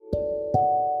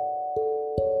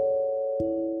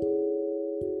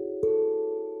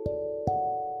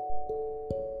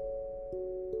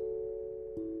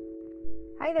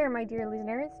my dear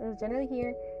listeners. It's Jenny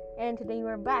here, and today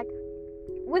we're back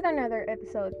with another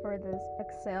episode for this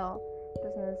Excel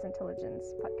Business Intelligence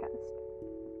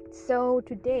podcast. So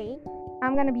today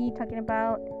I'm gonna be talking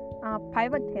about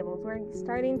pivot tables. We're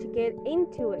starting to get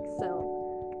into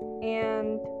Excel,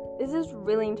 and this is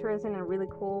really interesting and really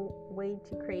cool way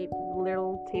to create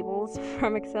little tables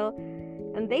from Excel.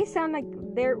 And they sound like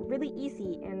they're really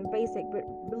easy and basic, but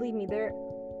believe me, they're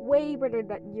way better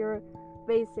than your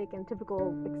basic and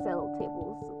typical Excel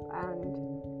tables,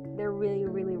 and they're really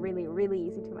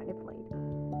easy to manipulate.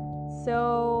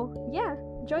 So yeah,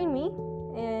 join me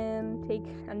and take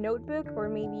a notebook or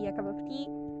maybe a cup of tea,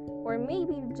 or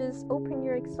maybe just open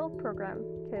your Excel program,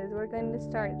 because we're going to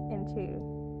start into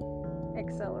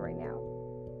Excel right now.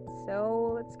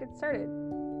 So let's get started.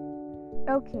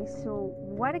 Okay, so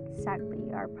what exactly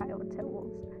are pivot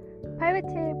tables? Pivot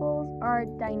tables are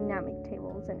dynamic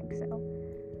tables in Excel,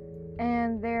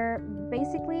 and they're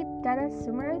basically data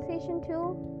summarization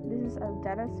tool. This is a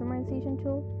data summarization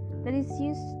tool that is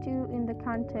used in the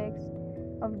context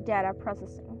of data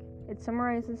processing. It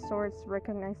summarizes, sorts,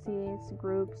 recognizes,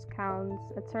 groups, counts,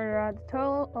 etc. the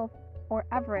total of or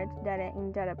average data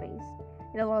in database.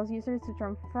 It allows users to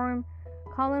transform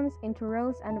columns into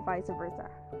rows and vice versa.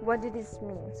 What does this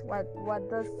mean? What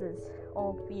does this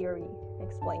all theory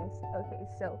explains? Okay,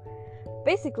 so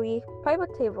basically,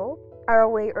 pivot table are a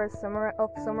way of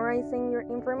summarizing your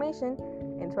information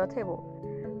into a table.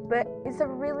 But it's a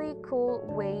really cool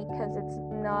way because it's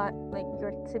not like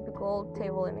your typical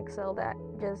table in Excel that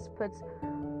just puts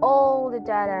all the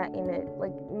data in it.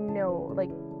 Like, no,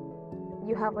 like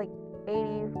you have like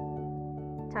 80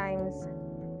 times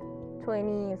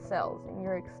 20 cells in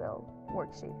your Excel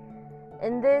worksheet.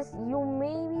 In this, you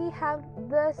maybe have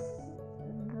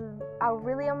a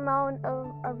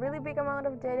really big amount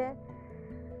of data,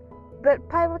 but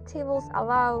pivot tables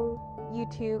allow you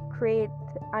to create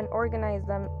and organize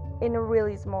them in a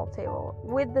really small table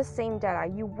with the same data.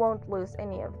 You won't lose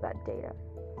any of that data.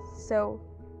 So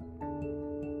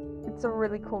it's a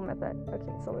really cool method.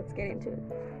 Okay, so let's get into it.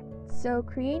 So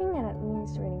creating and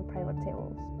administrating pivot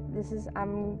tables.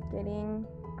 I'm getting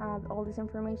all this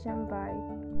information by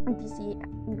DC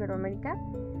Iberoamerica.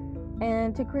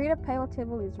 And to create a pivot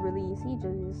table is really easy.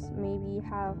 Just maybe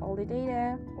have all the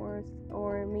data,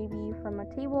 or maybe from a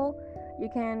table, you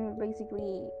can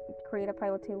basically create a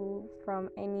pivot table from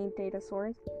any data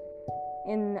source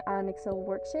in an Excel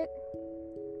worksheet.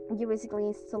 You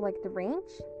basically select the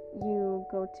range. You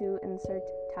go to Insert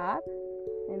tab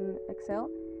in Excel,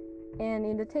 and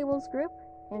in the Tables group,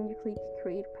 and you click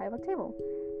Create Pivot Table.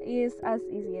 It is as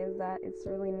easy as that. It's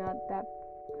really not that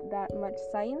much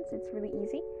science. It's really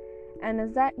easy. And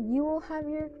as that, you will have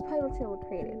your pivot table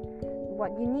created.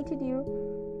 What you need to do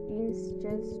is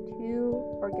just to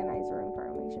organize your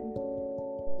information.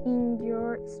 In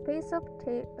your space of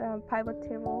pivot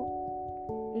table,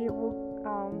 it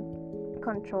will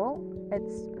control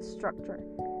its structure.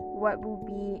 What will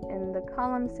be in the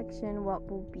column section, what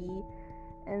will be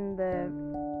in the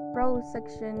row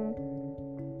section,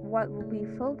 what will be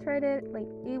filtered, like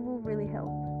it will really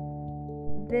help.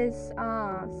 This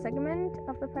segment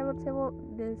of the pivot table,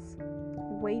 this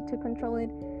way to control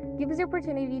it, gives the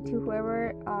opportunity to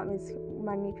whoever is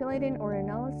manipulating or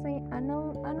analyzing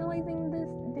this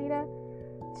data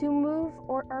to move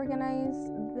or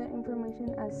organize the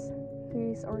information as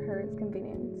his or her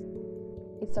convenience.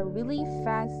 It's a really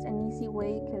fast and easy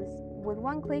way, because with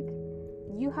one click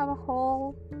you have a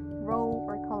whole row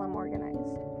or column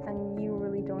organized, and you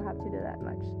really don't have to do that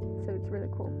much. So it's really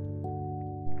cool.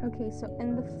 Okay, so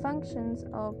in the functions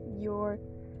of your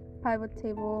pivot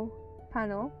table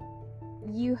panel,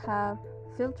 you have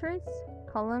filters,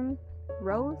 column,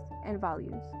 rows, and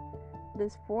values.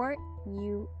 This four,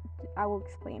 I will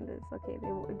explain this. Okay,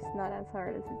 it's not as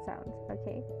hard as it sounds.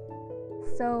 Okay,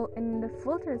 so in the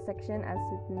filter section, as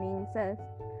its name says,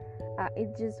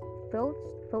 it just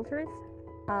filters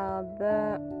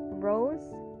the rows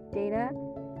data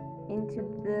into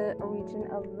the origin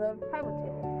of the pivot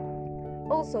table.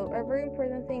 Also, a very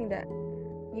important thing that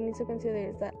you need to consider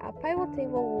is that a pivot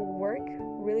table will work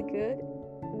really good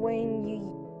when you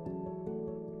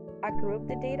group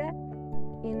the data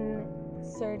in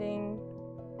certain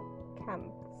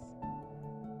camps.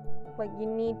 Like, you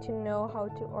need to know how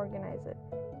to organize it.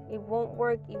 It won't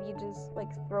work if you just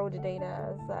throw the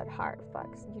data as that hard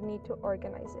facts. You need to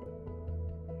organize it.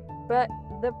 But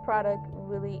the product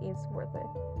really is worth it.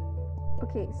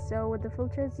 Okay, so with the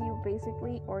filters, you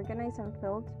basically organize and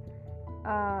filter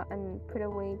and put a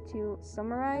way to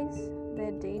summarize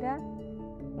the data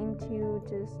into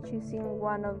just choosing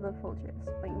one of the filters.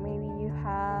 Like maybe you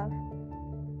have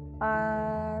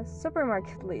a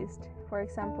supermarket list, for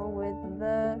example, with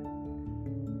the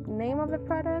name of the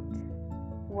product,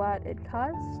 what it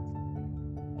costs,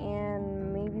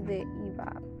 and maybe the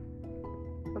IVA.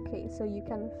 Okay, so you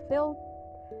can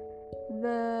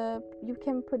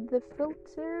put the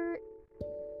filter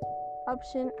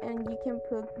option, and you can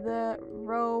put the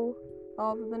row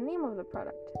of the name of the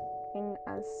product. And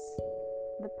as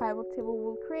the pivot table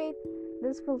will create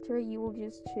this filter, you will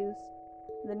just choose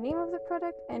the name of the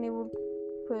product, and it will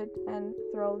put and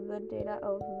throw the data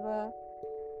of the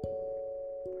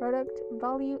product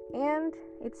value and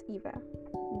its IVA.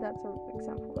 That's an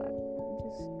example that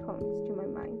just comes to my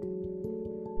mind.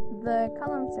 The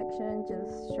column section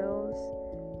just shows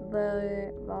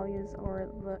the values or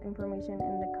the information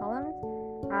in the columns,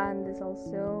 and this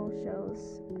also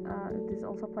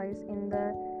applies in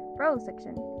the row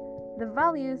section. The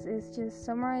values is just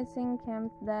summarizing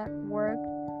camps that work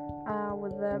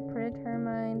with the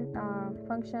predetermined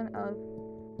function of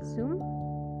sum,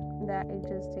 that it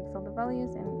just takes all the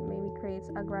values and maybe creates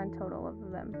a grand total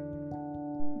of them.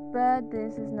 But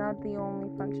this is not the only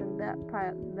function that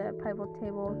the pivot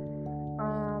table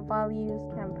values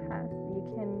can have. You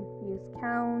can use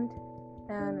count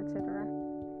and etc.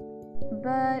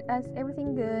 But as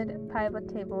everything good, pivot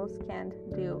tables can't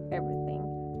do everything.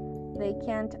 They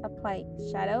can't apply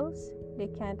shadows, they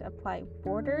can't apply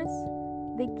borders,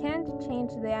 they can't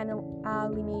change the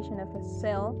alignation of a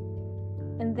cell,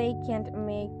 and they can't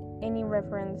make any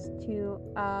reference to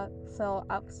a cell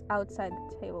outside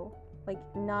the table. Like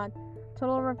not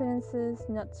total references,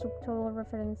 not subtotal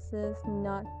references,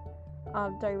 not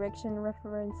direction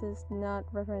references, not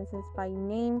references by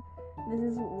name. This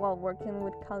is while working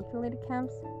with calculated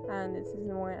camps, and this is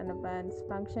more an advanced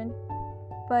function.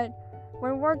 But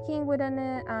when working with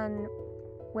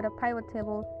with a pivot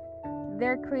table,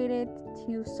 they're created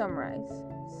to summarize.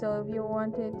 So if you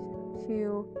wanted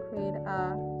to create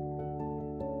a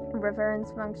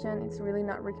reference function, it's really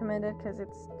not recommended, because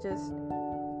it's just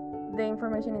the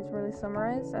information is really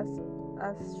summarized as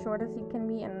short as it can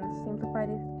be and as simplified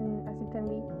as it can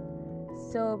be.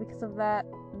 So because of that,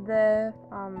 the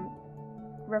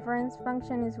reference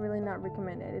function is really not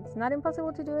recommended. It's not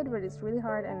impossible to do it, but it's really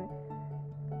hard, and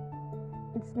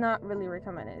it's not really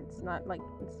recommended. It's not like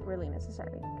it's really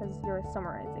necessary, because you're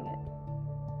summarizing it.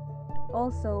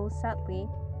 Also, sadly,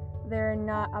 they're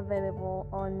not available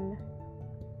on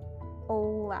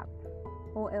OLAP.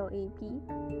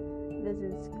 This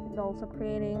is also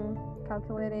creating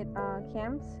calculated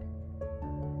camps,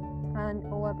 and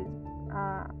OLAP is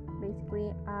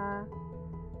basically a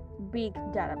big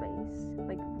database,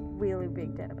 like really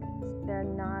big database. They're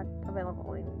not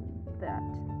available in that,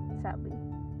 sadly.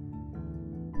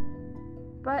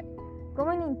 But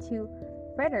going into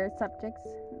better subjects,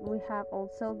 we have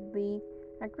also the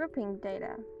grouping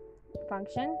data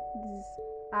function. This is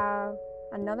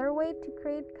another way to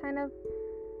create it's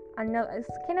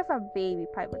kind of a baby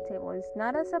pivot table. It's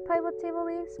not as a pivot table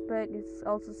is, but it's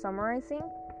also summarizing,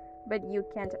 but you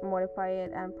can't modify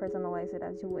it and personalize it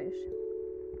as you wish.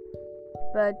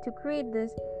 But to create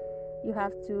this, you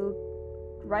have to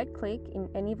right click in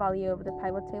any value of the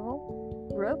pivot table,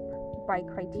 group by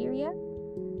criteria,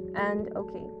 and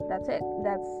okay, that's it.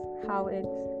 That's how it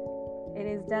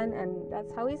is done, and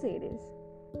that's how easy it is.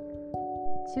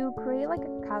 To create like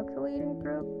a calculating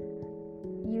group,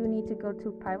 you need to go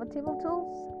to pivot table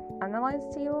tools, analyze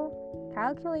table,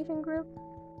 calculation group,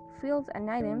 fields and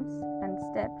items, and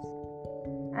steps,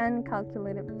 and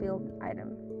calculated field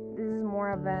item. This is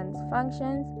more advanced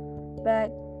functions, but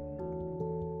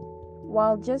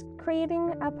while just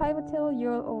creating a pivot table,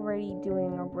 you're already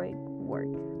doing a great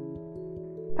work.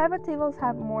 Pivot tables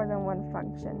have more than one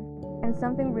function, and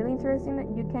something really interesting that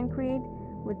you can create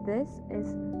with this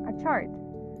is a chart,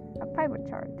 a pivot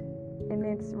chart, and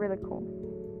it's really cool.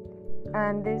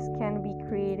 And this can be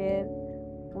created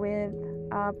with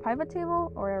a pivot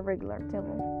table or a regular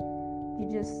table. You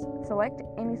just select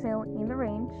any cell in the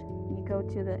range, you go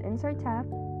to the Insert tab,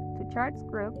 to Charts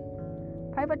group,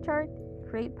 Pivot chart,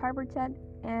 create pivot chart,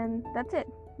 and that's it.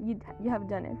 You have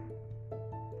done it.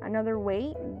 Another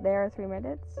way, there are 3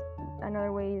 methods.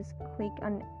 Another way is click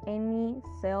on any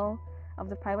cell of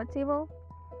the pivot table.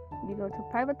 You go to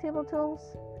Pivot Table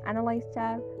Tools, Analyze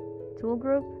tab, Tool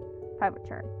Group, Pivot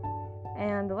Chart.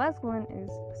 And the last one is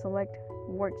select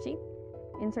Worksheet,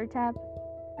 Insert tab,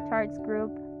 Charts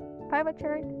Group, Pivot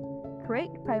Chart,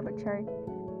 create Pivot Chart,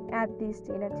 add this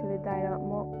data to the data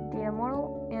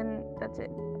model, and that's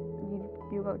it.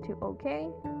 You go to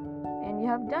OK, and you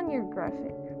have done your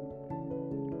graphic,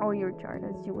 or your chart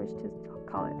as you wish to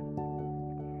call it.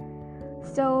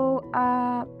 So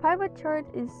pivot chart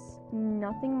is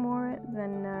nothing more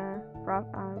than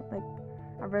like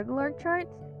a regular chart,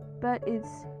 but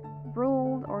it's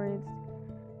ruled, or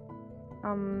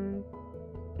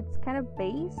it's kind of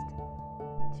based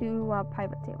to a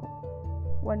pivot table.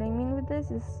 What I mean with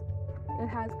this is it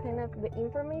has kind of the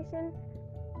information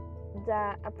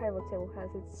that a pivot table has.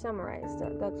 It's summarized.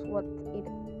 That's what it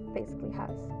basically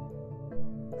has.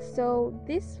 So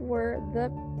these were the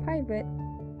pivot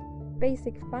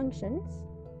basic functions,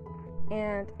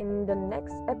 and in the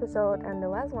next episode and the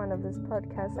last one of this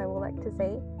podcast, I would like to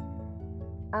say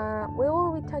we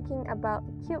will be talking about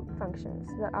cube functions,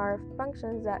 that are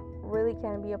functions that really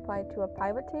can be applied to a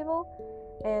pivot table,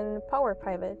 and Power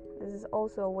Pivot. This is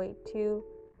also a way to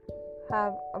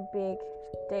have a big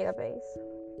database.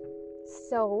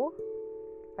 So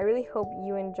I really hope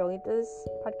you enjoyed this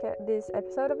podcast. This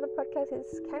episode of the podcast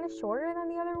is kind of shorter than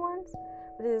the other ones,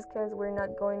 but this is because we're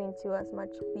not going into as much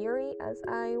theory as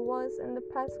I was in the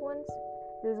past ones.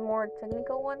 There's more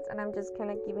technical ones, and I'm just kind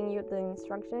of giving you the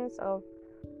instructions of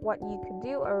what you could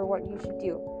do or what you should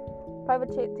do. Pivot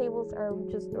tables are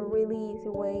just a really easy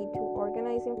way to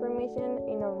organize information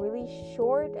in a really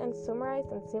short and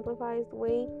summarized and simplified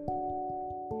way.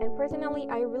 And personally,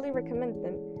 I really recommend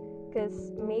them,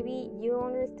 because maybe you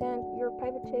understand your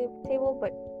pivot table,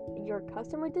 but your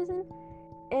customer doesn't,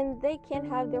 and they can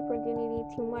have the opportunity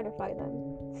to modify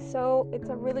them. So it's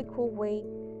a really cool way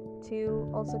to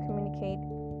also communicate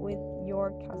with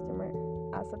your customer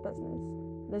as a business.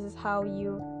 This is how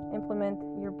you implement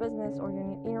your business or your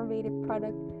innovative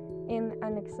product in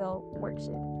an Excel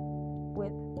worksheet.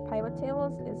 With pivot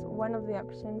tables is one of the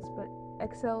options, but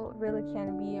Excel really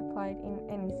can be applied in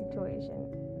any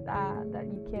situation that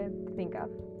you can think of.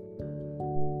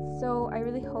 So I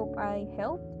really hope I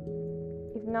helped.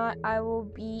 If not, I will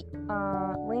be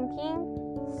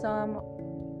linking some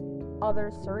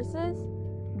other sources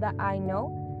that I know,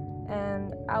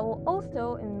 and I will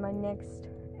also, in my next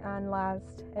and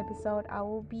last episode, I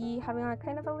will be having a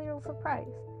kind of a little surprise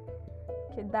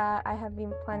that I have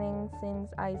been planning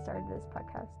since I started this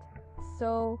podcast.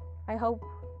 So I hope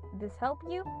this helped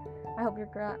you. I hope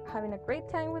you're having a great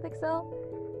time with Excel.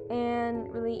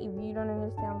 And really, if you don't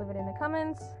understand, leave it in the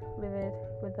comments, leave it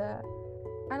with the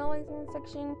analyzing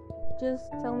section. Just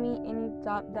tell me any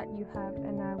doubt that you have,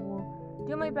 and I will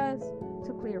do my best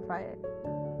to clarify it.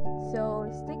 So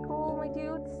stay cool, my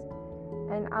dudes,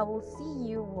 and I will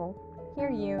hear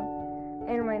you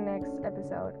in my next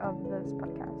episode of this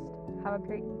podcast. Have a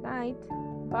great night.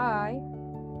 Bye.